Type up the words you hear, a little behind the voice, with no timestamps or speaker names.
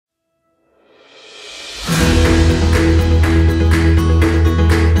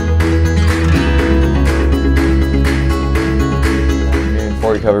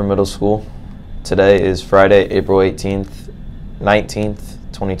Cover Middle School. Today is Friday, April 19th,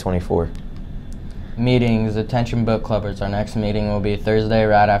 2024. Meetings, attention book clubbers. Our next meeting will be Thursday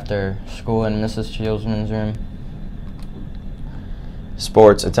right after school in Mrs. Shieldsman's room.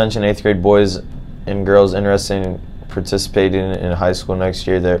 Sports, attention 8th grade boys and girls interested in participating in high school next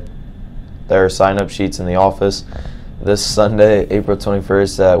year. There are sign-up sheets in the office. This Sunday, April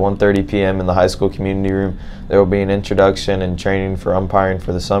 21st at 1:30 p.m. in the high school community room, there will be an introduction and training for umpiring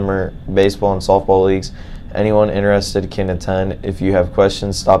for the summer baseball and softball leagues. Anyone interested can attend. If you have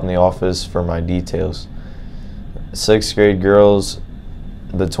questions, stop in the office for my details. 6th grade girls,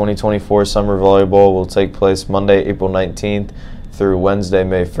 the 2024 summer volleyball will take place Monday, April 19th through Wednesday,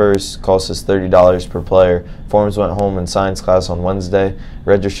 May 1st. Cost is $30 per player. Forms went home in science class on Wednesday.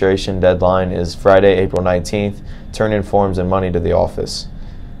 Registration deadline is Friday, April 19th. Turn in forms and money to the office.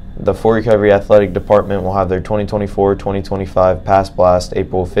 The For Recovery Athletic Department will have their 2024-2025 Pass Blast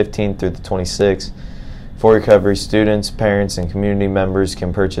April 15th through the 26th. For Recovery students, parents, and community members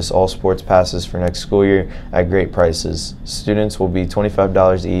can purchase all sports passes for next school year at great prices. Students will be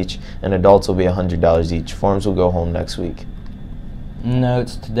 $25 each, and adults will be $100 each. Forms will go home next week.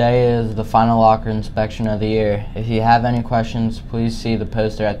 Notes, today is the final locker inspection of the year. If you have any questions, please see the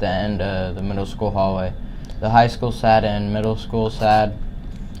poster at the end of the middle school hallway. The high school SAD and middle school SAD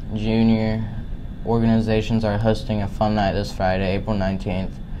junior organizations are hosting a fun night this Friday, April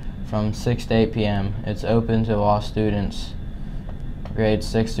 19th from 6 to 8 p.m. It's open to all students, grades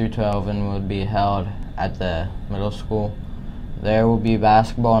 6 through 12, and will be held at the middle school. There will be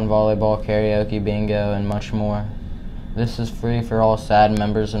basketball and volleyball, karaoke, bingo, and much more. This is free for all SAD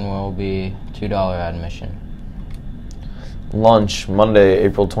members and will be $2 admission. Lunch, Monday,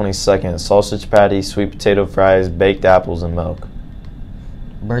 April 22nd, sausage patty, sweet potato fries, baked apples, and milk.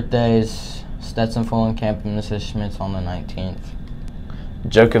 Birthdays, Stetson Fulenkamp and Mrs. Schmitz on the 19th.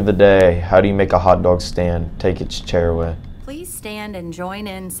 Joke of the day, how do you make a hot dog stand? Take its chair away. Please stand and join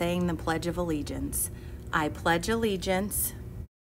in saying the Pledge of Allegiance. I pledge allegiance